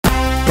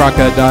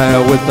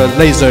Crocodile with a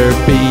laser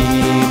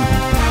beam,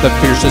 the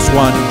fiercest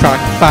one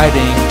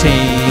cockfighting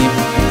team.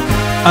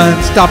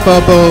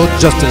 Unstoppable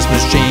justice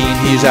machine,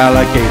 he's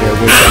alligator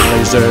with a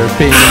laser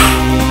beam.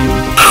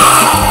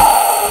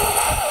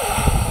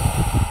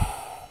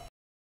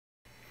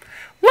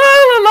 La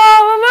la la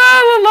la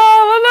la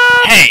la la la.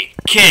 Hey,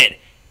 kid,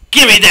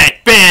 give me that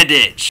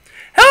bandage!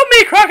 Help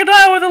me,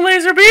 Crocodile with a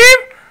laser beam!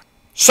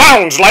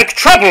 Sounds like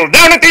trouble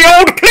down at the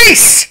old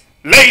place!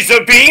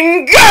 Laser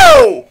beam,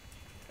 go!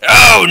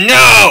 Oh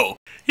no!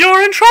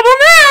 You're in trouble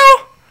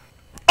now!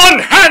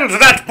 Unhand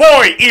that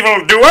boy,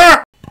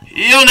 evildoer!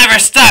 You'll never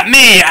stop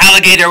me,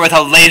 alligator with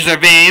a laser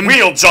beam!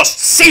 We'll just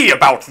see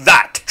about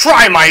that!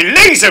 Try my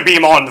laser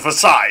beam on for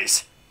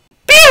size!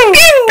 Pew!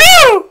 Pew!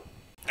 Pew!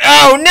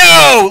 Oh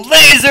no!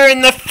 Laser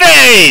in the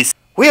face!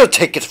 We'll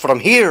take it from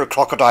here,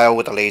 Crocodile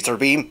with a laser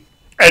beam.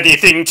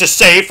 Anything to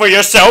say for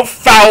yourself,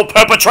 foul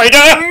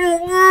perpetrator?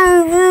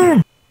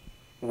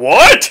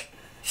 What?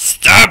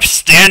 Stop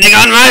standing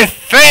on my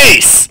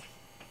face!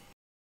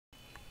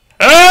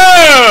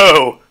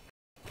 Oh!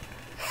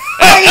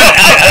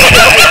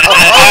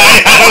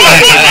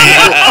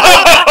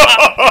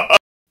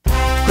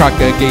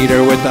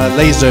 Crocodile with a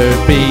laser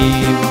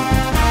beam,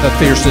 the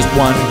fiercest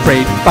one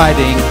crate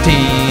fighting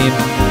team.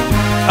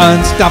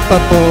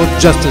 Unstoppable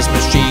justice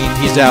machine,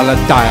 he's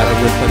alligator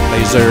with a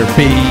laser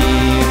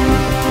beam.